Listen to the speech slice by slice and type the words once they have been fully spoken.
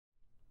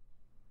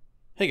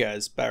Hey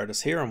guys,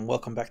 Baratus here and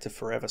welcome back to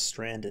Forever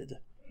Stranded.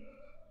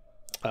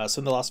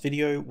 So in the last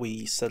video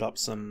we set up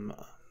some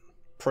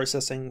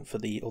processing for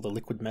all the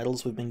liquid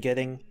metals we've been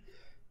getting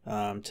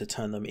to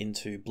turn them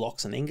into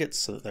blocks and ingots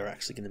so that they're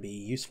actually going to be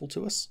useful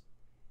to us.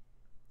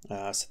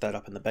 Set that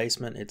up in the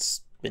basement.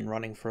 It's been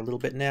running for a little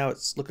bit now.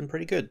 It's looking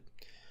pretty good.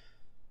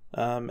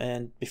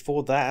 And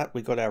before that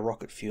we got our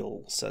rocket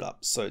fuel set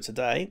up. So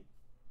today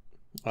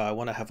I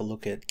want to have a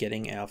look at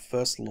getting our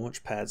first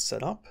launch pad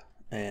set up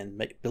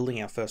and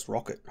building our first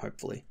rocket,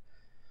 hopefully.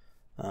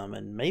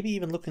 And maybe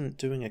even looking at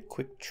doing a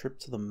quick trip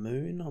to the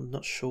moon. I'm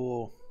not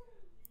sure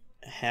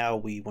how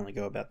we want to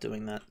go about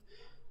doing that.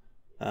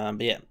 But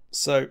yeah,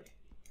 so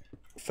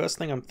first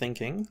thing I'm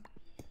thinking,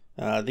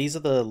 these are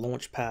the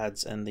launch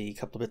pads and the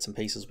couple of bits and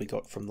pieces we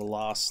got from the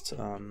last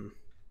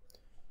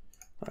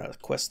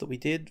quest that we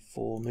did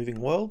for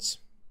Moving Worlds,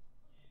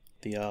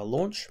 the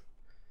launch.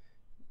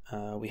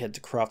 We had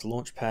to craft a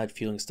launch pad,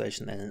 fueling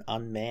station, and an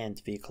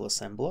unmanned vehicle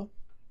assembler.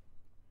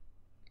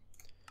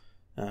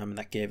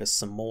 That gave us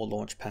some more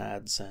launch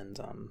pads and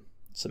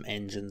some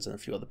engines and a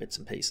few other bits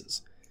and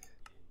pieces.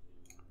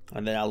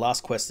 And then our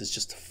last quest is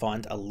just to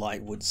find a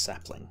lightwood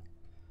sapling.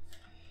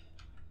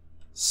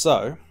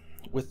 So,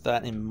 with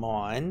that in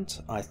mind,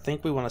 I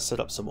think we want to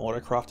set up some auto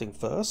crafting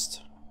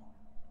first.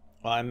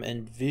 I'm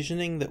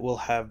envisioning that we'll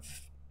have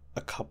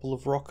a couple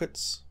of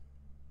rockets,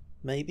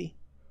 maybe.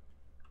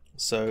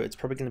 So it's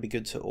probably going to be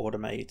good to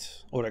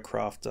auto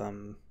craft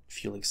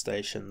fueling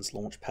stations,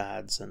 launch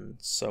pads, and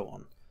so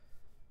on.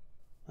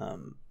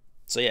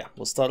 So yeah,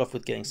 we'll start off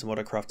with getting some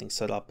auto crafting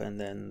set up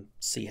and then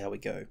see how we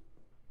go.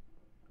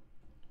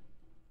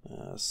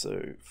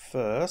 So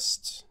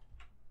first,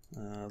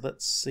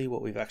 let's see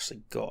what we've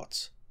actually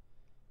got.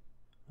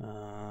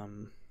 I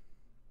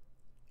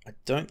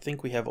don't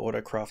think we have auto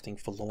crafting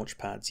for launch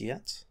pads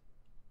yet,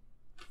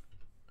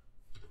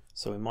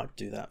 so we might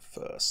do that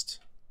first.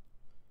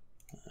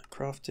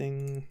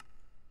 Crafting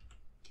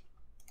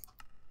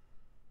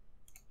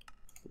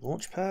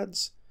launch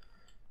pads.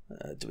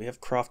 Do we have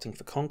crafting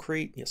for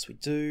concrete? Yes, we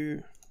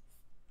do.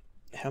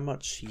 How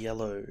much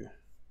yellow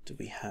do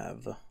we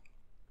have?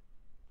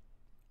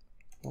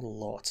 Not a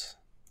lot.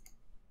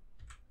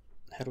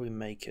 How do we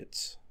make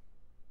it?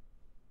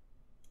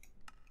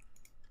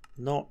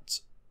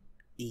 Not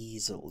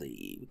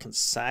easily. We can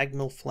sag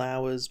mill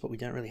flowers, but we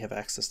don't really have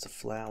access to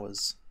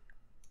flowers.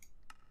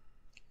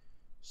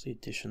 See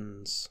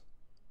additions.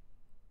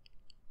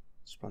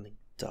 Surrounding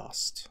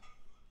dust.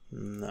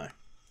 No.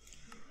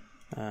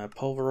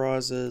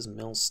 Pulverizers,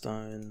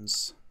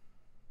 millstones.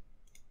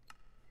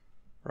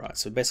 Right,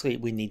 so basically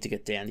we need to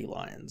get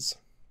dandelions.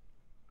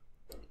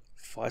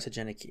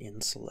 Phytogenic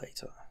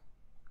insulator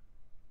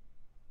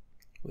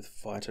with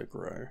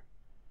phytogrow.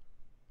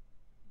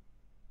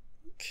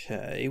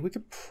 Okay, we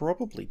could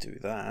probably do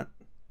that.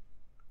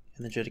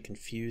 Energetic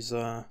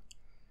infuser,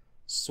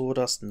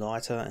 sawdust,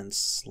 niter, and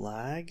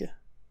slag.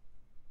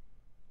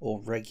 Or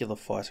regular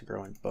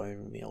phytogrow and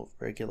bone meal.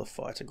 Regular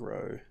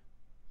phytogrow.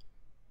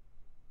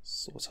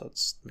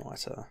 Sawdust,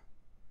 niter.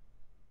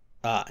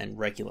 And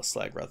regular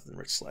slag rather than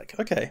rich slag.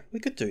 Okay, we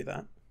could do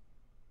that.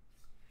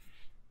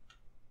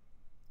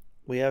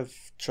 We have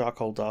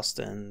charcoal dust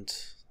and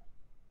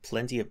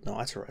plenty of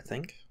niter, I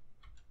think.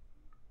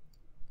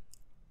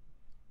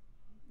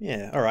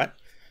 Yeah, alright.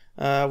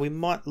 We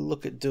might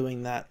look at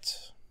doing that.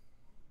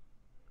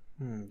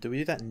 Do we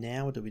do that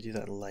now or do we do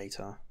that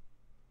later?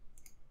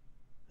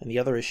 And the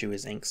other issue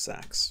is ink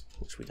sacs,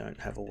 which we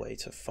don't have a way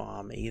to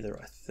farm either,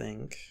 I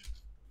think.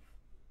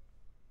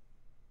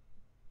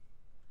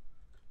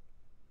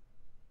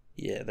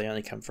 Yeah, they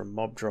only come from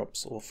mob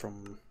drops or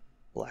from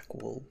black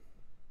wool.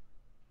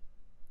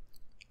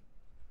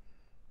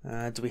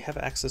 Do we have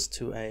access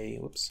to a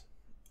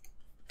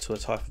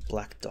type of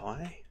black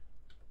dye?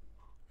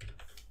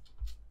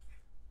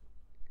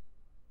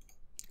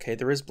 Okay,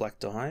 there is black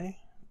dye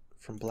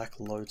from black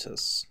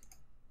lotus.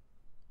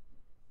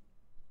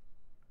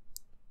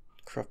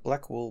 Craft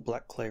black wool,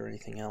 black clay, or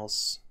anything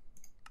else.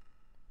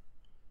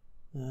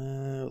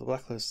 The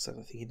black lotus is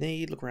everything you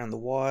need. Look around the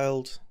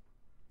wild.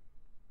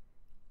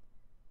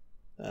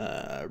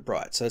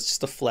 Right, so it's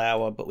just a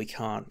flower, but we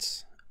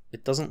can't.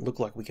 It doesn't look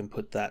like we can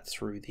put that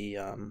through the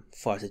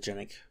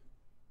phytogenic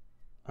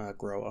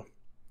grower.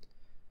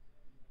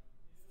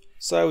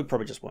 So we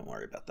probably just won't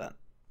worry about that.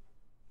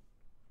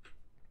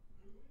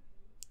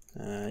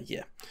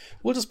 Yeah,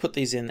 we'll just put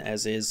these in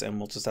as is, and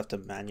we'll just have to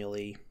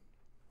manually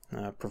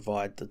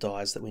provide the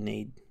dyes that we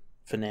need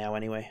for now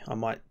anyway. I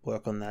might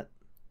work on that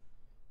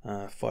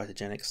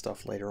phytogenic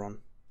stuff later on.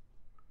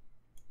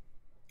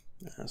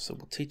 So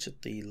we'll teach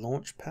it the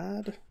launch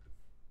pad.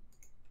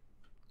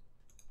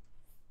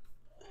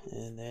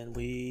 And then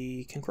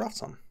we can craft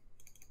some.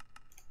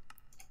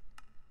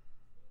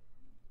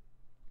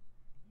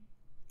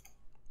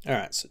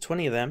 Alright, so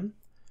 20 of them.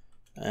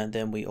 And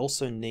then we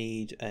also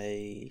need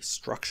a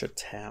structure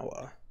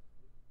tower.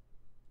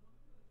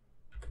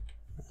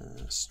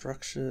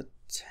 Structure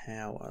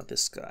tower,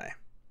 this guy.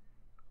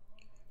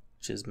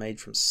 Which is made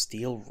from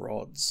steel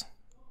rods.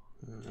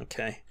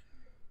 Okay.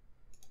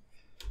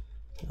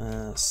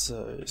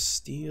 So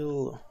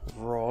steel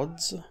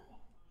rods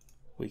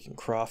we can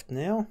craft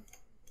now.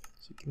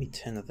 So give me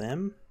 10 of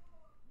them.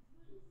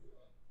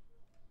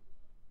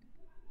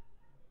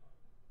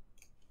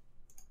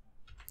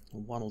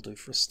 One will do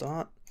for a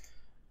start.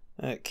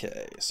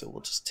 Okay, so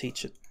we'll just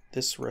teach it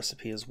this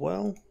recipe as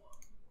well.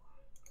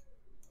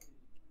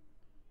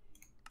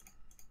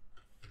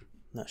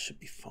 That should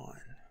be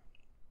fine.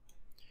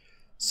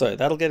 So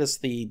that'll get us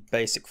the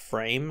basic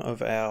frame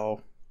of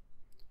our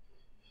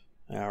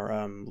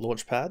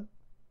launch pad.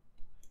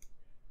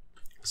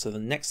 So the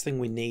next thing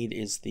we need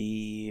is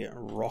the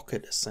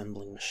rocket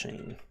assembling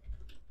machine.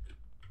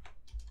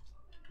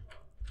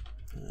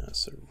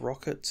 So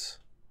rocket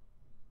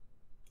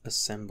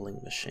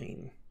assembling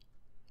machine.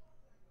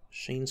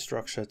 Machine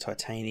structure,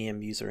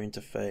 titanium, user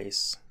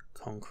interface,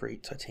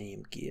 concrete,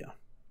 titanium gear.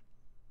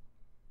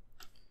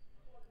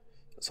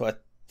 So I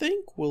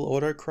think we'll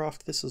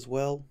auto-craft this as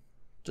well,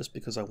 just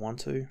because I want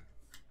to.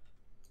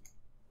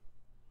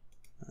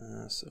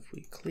 So if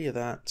we clear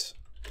that,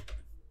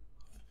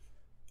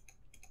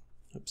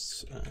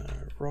 oops,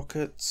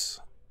 rocket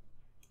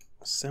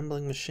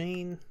assembling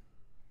machine,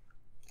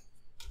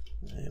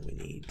 and we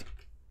need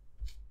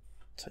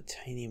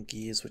titanium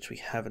gears, which we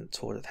haven't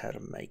taught it how to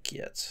make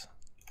yet.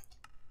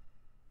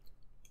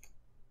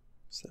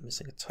 So they're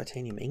missing a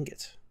titanium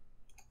ingot.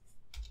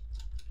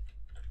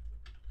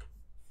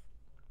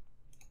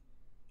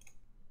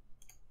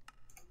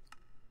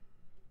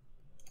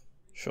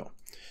 Sure.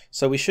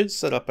 So we should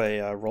set up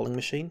a rolling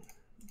machine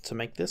to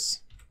make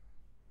this,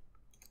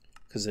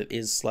 because it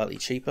is slightly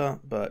cheaper,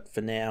 but for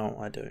now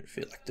I don't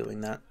feel like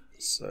doing that,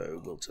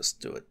 so we'll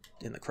just do it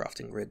in the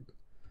crafting grid.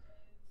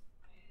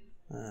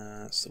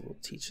 So we'll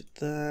teach it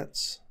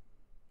that.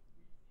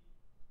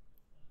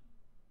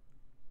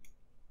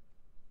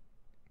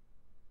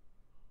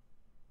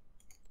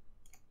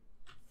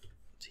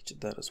 Teach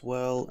it that as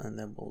well, and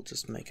then we'll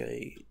just make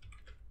a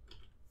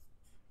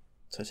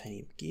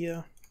titanium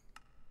gear.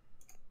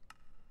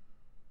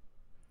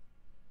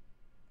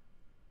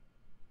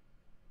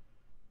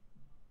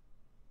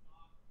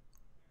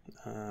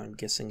 I'm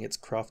guessing it's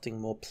crafting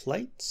more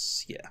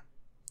plates. Yeah.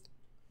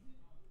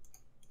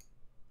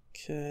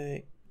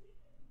 Okay.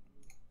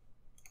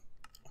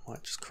 I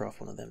might just craft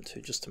one of them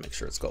too, just to make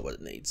sure it's got what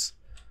it needs.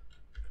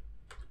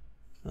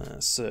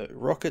 So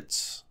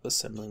rocket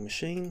assembling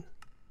machine.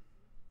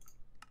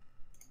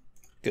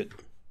 Good.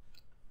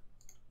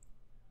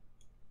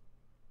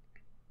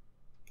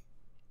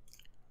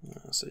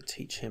 So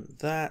teach him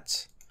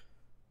that,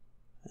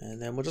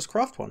 and then we'll just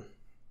craft one.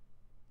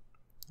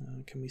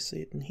 Can we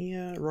see it in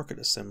here? Rocket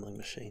assembling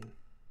machine.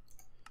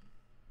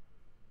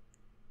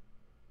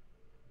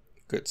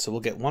 Good, so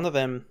we'll get one of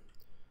them.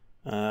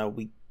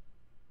 We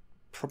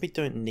probably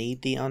don't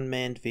need the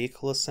unmanned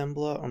vehicle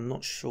assembler. I'm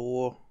not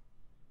sure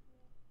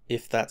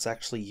if that's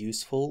actually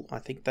useful. I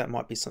think that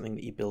might be something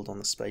that you build on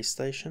the space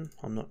station.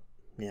 I'm not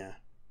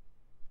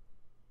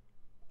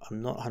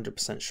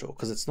 100% sure,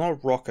 because it's not a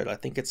rocket. I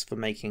think it's for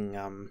making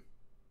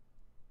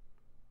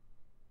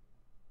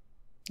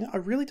yeah, I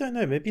really don't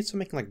know. Maybe it's for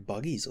making like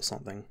buggies or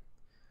something.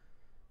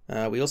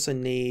 We also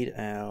need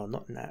our,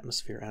 not an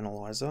atmosphere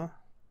analyzer,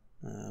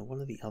 one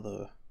of the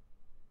other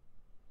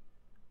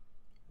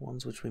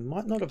ones which we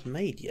might not have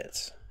made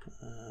yet.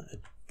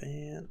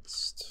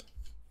 Advanced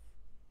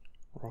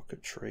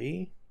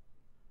rocketry.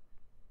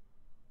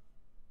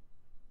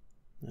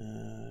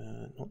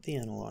 Not the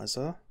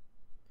analyzer.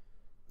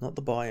 Not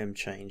the biome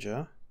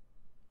changer.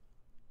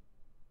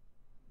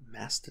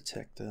 Mass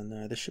detector.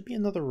 No, there should be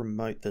another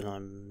remote that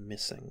I'm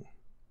missing.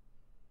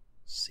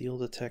 Seal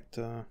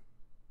detector.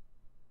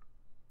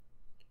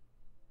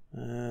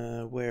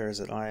 Where is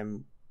it?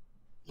 I'm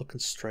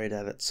looking straight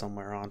at it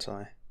somewhere, aren't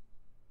I?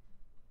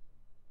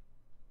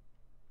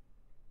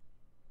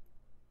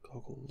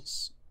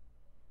 Goggles.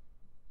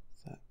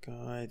 That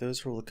guy.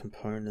 Those are all the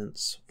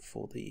components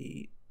for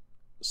the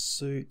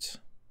suit.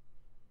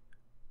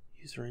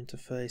 User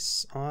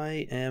interface.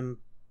 I am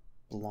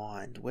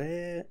blind.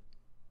 Where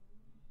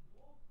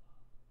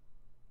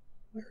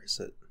is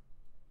it?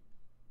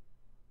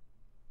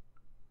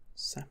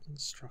 Sapling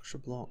structure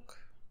block.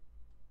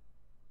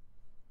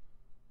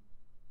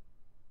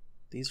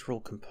 These are all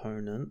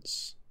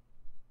components.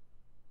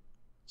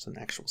 It's an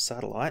actual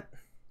satellite.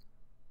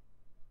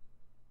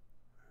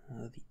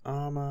 The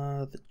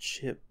armor, the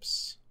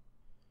chips,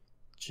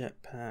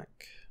 jetpack.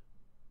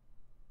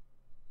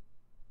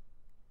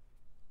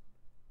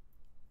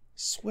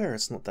 Swear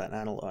it's not that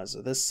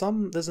analyzer. There's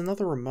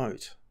another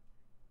remote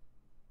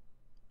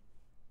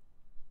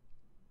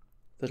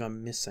that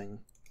I'm missing.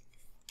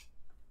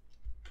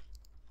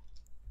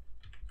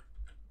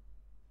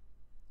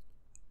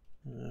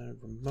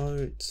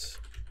 Remote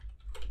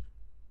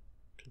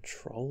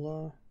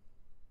controller.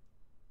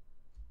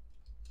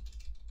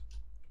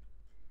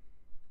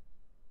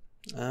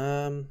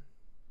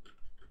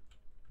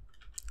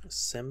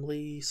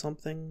 Assembly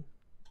something.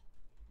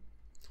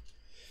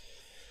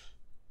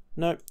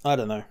 No, I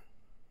don't know.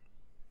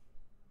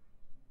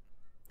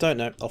 Don't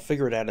know. I'll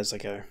figure it out as I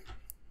go.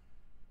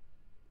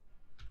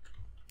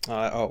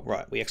 Oh,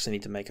 right, we actually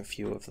need to make a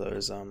few of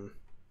those,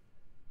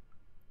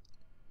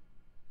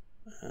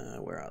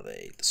 where are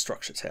they? The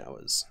structure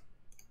towers.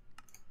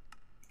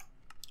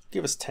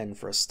 Give us 10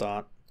 for a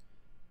start.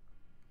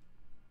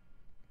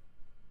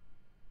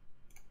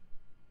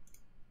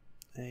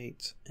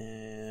 Eight,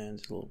 and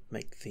it'll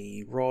make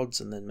the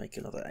rods and then make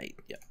another 8.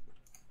 Yep.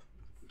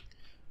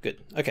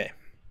 Good. Okay.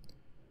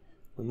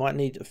 We might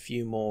need a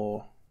few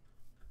more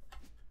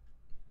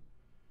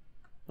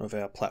of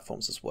our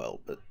platforms as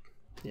well, but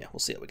yeah, we'll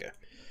see how we go.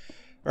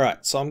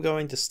 Alright, so I'm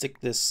going to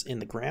stick this in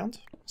the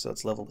ground, so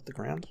it's level with the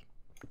ground.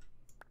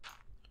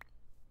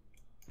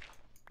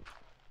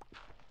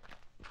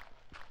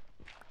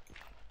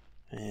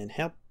 And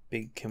how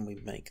big can we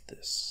make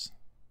this?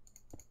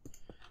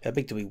 How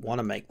big do we want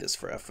to make this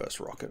for our first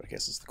rocket, I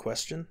guess is the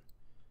question.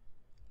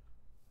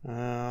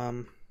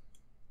 Let's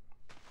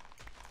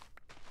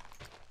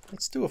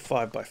do a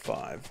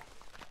 5x5.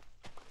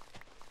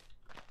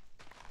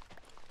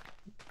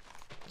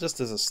 Just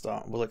as a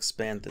start. We'll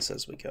expand this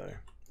as we go.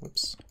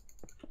 Whoops.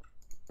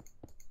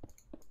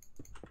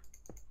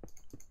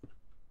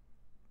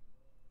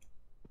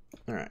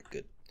 Alright,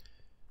 good.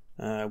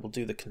 We'll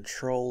do the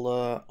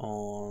controller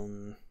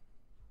on,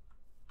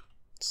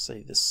 let's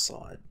say, this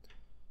side.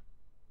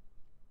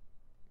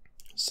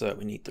 So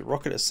we need the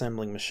rocket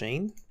assembling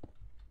machine.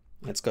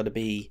 It's got to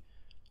be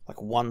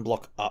like one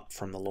block up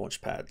from the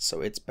launch pad,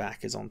 so its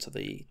back is onto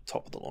the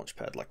top of the launch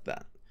pad like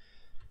that.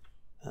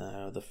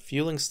 The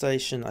fueling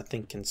station I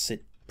think can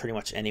sit pretty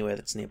much anywhere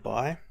that's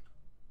nearby.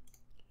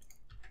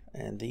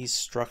 And these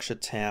structure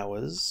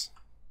towers,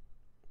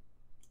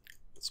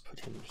 let's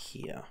put him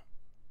here.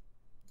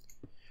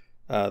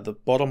 The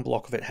bottom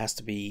block of it has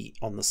to be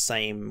on the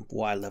same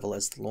Y level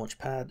as the launch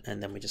pad,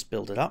 and then we just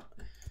build it up.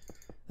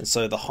 And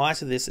so the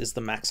height of this is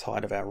the max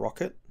height of our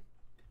rocket,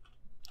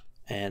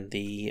 and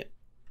the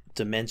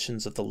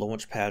dimensions of the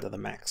launch pad are the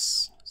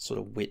max sort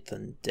of width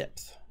and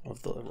depth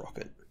of the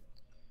rocket.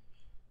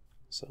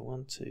 So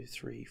 1, 2,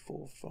 3,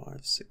 4, 5,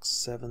 6,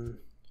 7,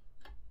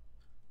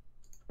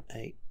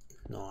 8,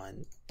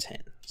 9,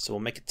 10. So we'll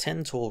make a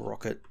 10 tall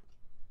rocket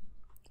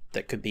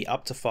that could be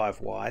up to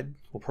 5 wide.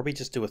 We'll probably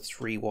just do a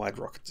 3 wide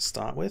rocket to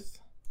start with.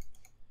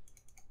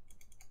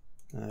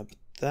 But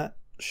that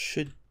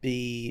should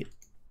be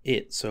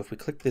it. So if we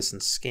click this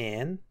and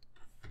scan,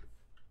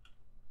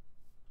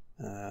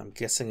 I'm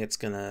guessing it's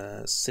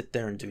gonna sit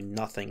there and do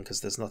nothing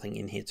because there's nothing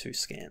in here to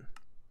scan.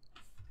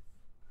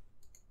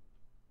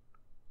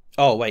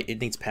 Oh wait, it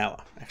needs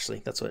power.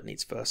 Actually, that's what it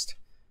needs first.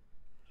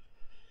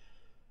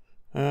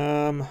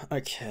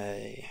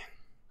 Okay.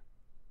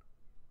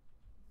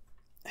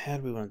 How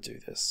do we want to do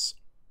this?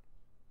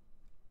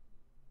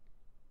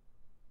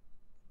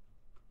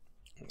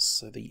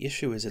 So the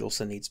issue is it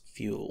also needs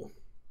fuel.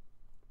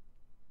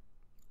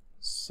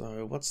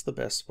 So what's the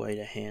best way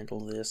to handle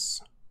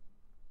this?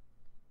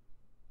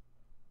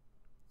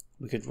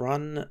 We could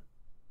run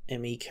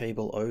ME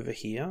cable over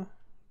here,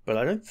 but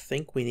I don't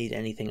think we need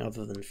anything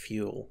other than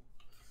fuel.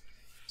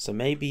 So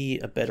maybe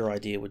a better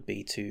idea would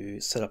be to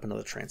set up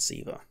another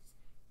transceiver.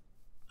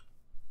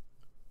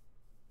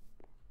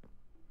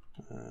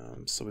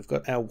 So we've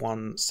got our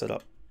one set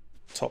up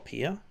top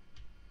here.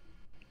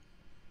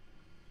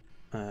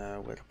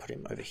 Where to put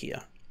him? Over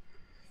here.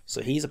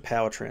 So he's a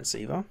power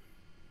transceiver.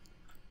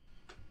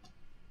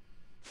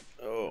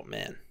 Oh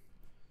man.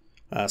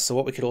 So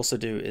what we could also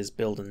do is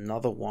build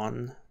another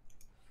one.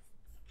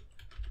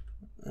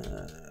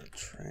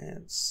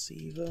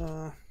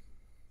 Transceiver.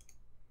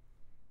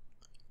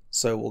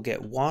 So we'll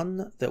get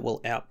one that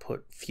will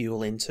output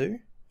fuel into,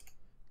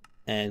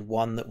 and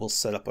one that will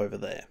set up over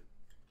there.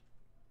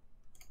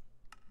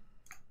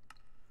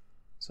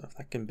 So if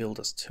that can build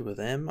us 2 of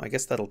them, I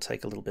guess that'll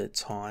take a little bit of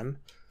time.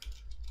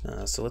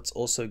 So let's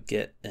also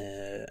get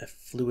a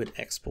fluid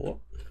export.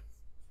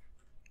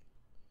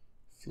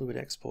 Fluid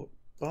export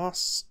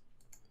bus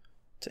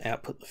to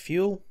output the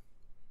fuel.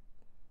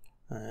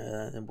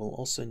 And we'll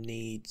also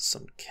need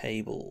some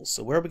cables.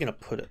 So where are we going to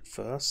put it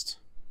first?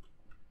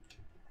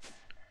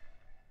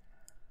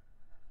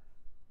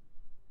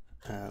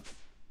 The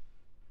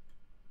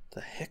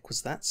heck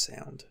was that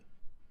sound?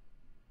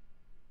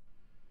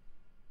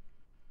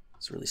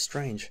 It's really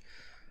strange.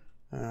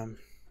 Okay.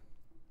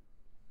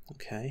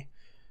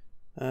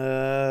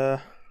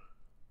 I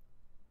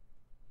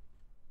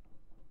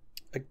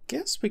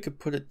guess we could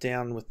put it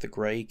down with the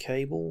grey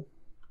cable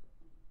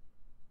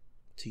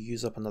to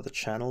use up another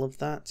channel of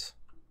that.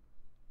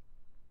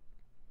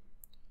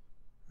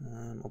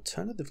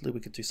 Alternatively, we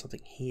could do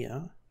something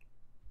here.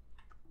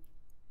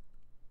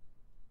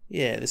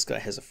 Yeah, this guy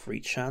has a free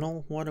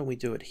channel. Why don't we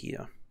do it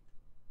here?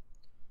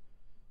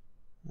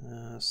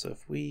 So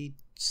if we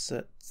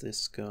set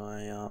this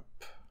guy up,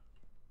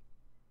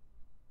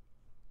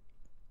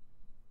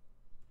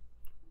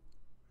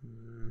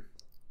 do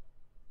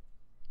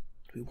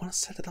we want to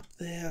set it up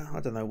there? I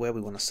don't know where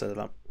we want to set it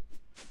up.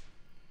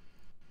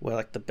 Where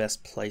like the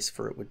best place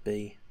for it would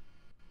be.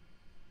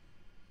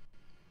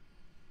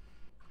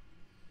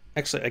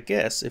 Actually, I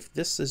guess if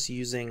this is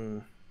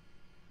using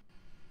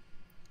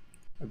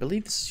I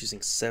believe this is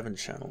using 7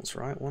 channels,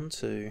 right? 1,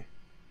 2,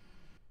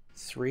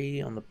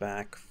 3 on the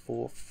back,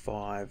 4,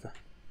 5,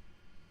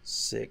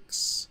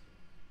 6.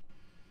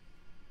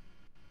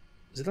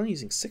 Is it only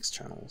using 6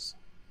 channels?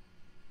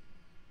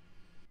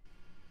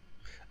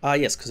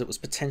 Yes, because it was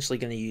potentially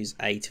going to use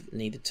 8 if it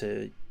needed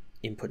to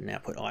input and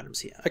output items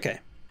here. Okay,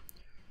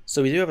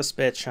 so we do have a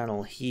spare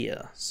channel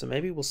here, so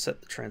maybe we'll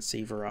set the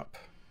transceiver up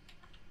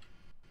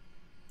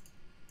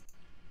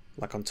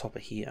like on top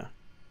of here.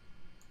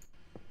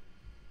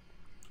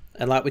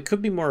 And like we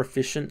could be more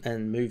efficient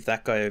and move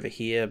that guy over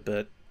here,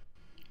 but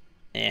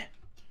I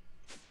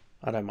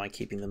don't mind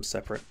keeping them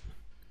separate.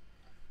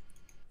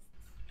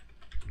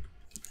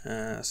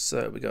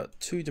 So we got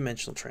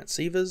 2-dimensional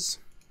transceivers.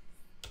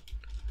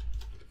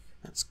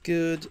 That's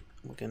good.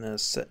 We're gonna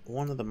set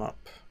one of them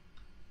up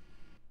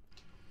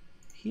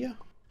here.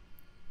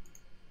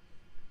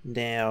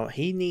 Now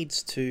he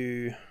needs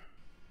to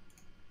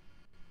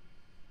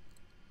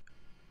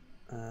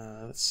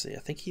let's see, I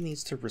think he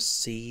needs to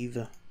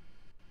receive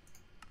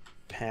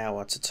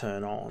power to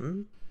turn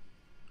on,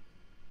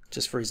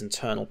 just for his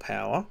internal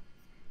power,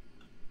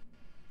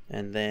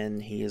 and then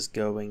he is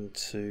going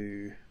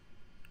to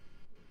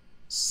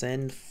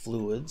send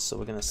fluid. So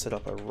we're going to set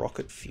up a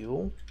rocket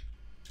fuel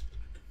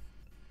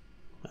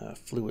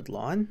fluid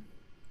line,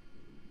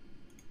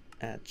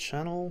 add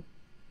channel.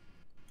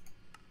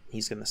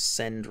 He's going to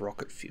send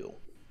rocket fuel.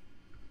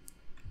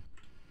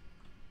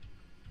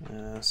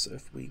 So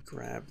if we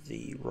grab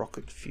the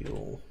rocket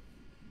fuel,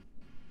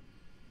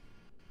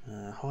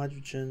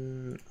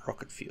 hydrogen,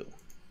 rocket fuel.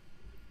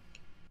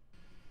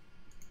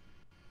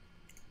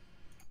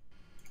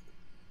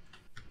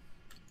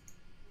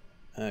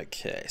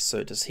 Okay,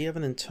 so does he have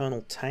an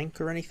internal tank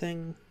or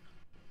anything?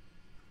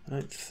 I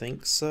don't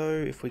think so.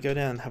 If we go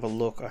down and have a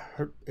look, I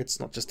hope it's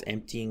not just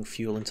emptying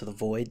fuel into the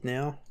void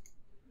now.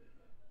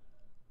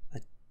 I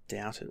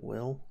doubt it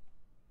will.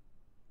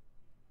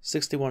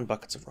 61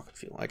 buckets of rocket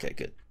fuel. Okay,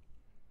 good.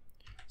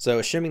 So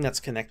assuming that's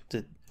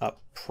connected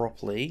up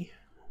properly,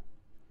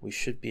 we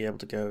should be able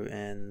to go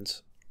and...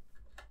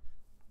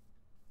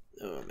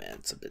 Oh man,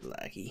 it's a bit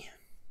laggy.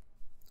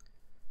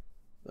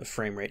 The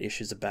frame rate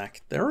issues are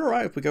back. They're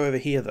alright if we go over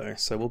here though,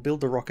 so we'll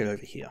build the rocket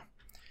over here.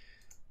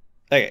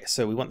 Okay,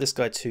 so we want this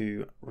guy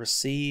to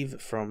receive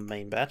from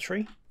main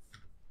battery,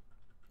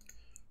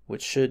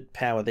 which should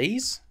power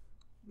these.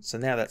 So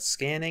now that's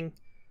scanning,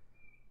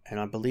 and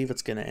I believe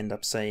it's going to end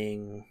up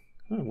saying,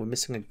 oh, we're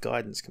missing a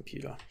guidance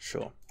computer.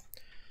 Sure.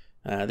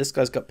 This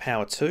guy's got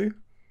power too.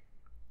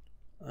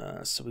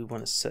 So we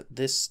want to set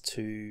this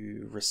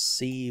to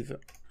receive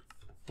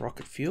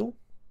rocket fuel.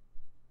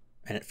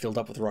 And it filled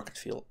up with rocket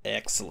fuel.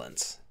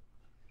 Excellent.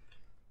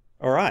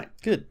 Alright,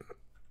 good.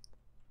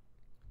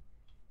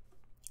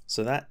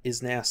 So that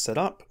is now set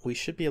up. We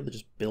should be able to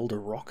just build a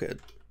rocket.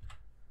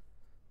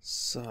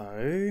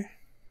 So,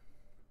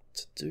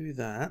 to do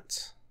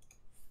that,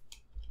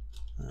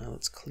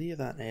 let's clear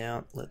that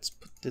out. Let's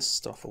put this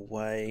stuff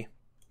away.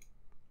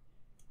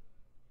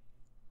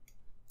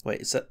 Wait,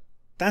 is that...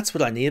 That's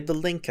what I needed, the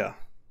linker.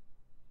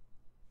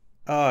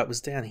 Oh, it was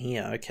down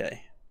here.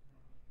 Okay.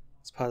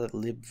 It's part of the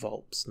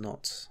libvolts,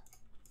 not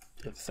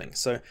the other thing.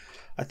 So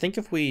I think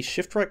if we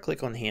shift right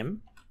click on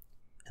him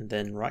and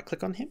then right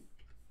click on him,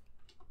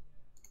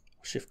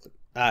 shift click.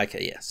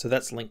 Okay, yeah, so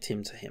that's linked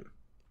him to him.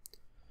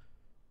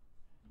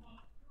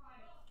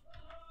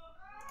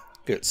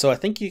 Good, so I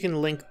think you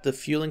can link the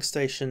fueling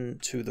station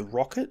to the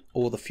rocket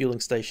or the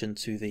fueling station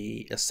to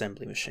the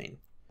assembly machine,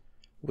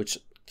 which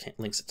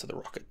links it to the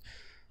rocket.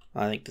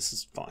 I think this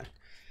is fine.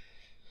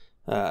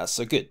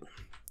 So good,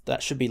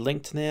 that should be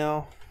linked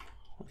now.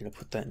 I'm going to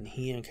put that in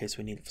here in case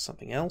we need it for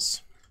something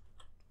else.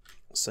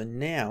 So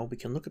now we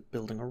can look at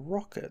building a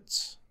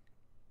rocket.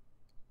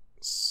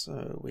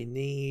 So we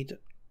need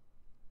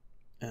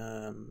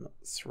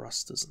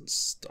thrusters and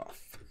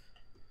stuff.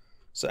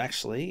 So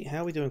actually,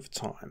 how are we doing for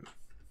time?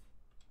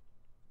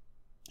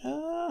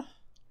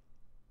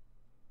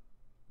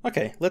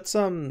 Okay, let's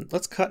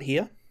cut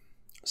here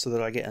so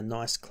that I get a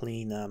nice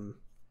clean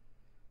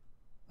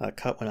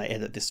cut when I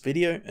edit this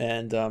video,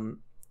 and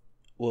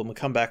when we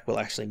come back, we'll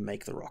actually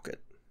make the rocket.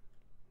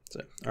 So,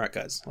 alright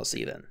guys, I'll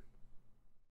see you then.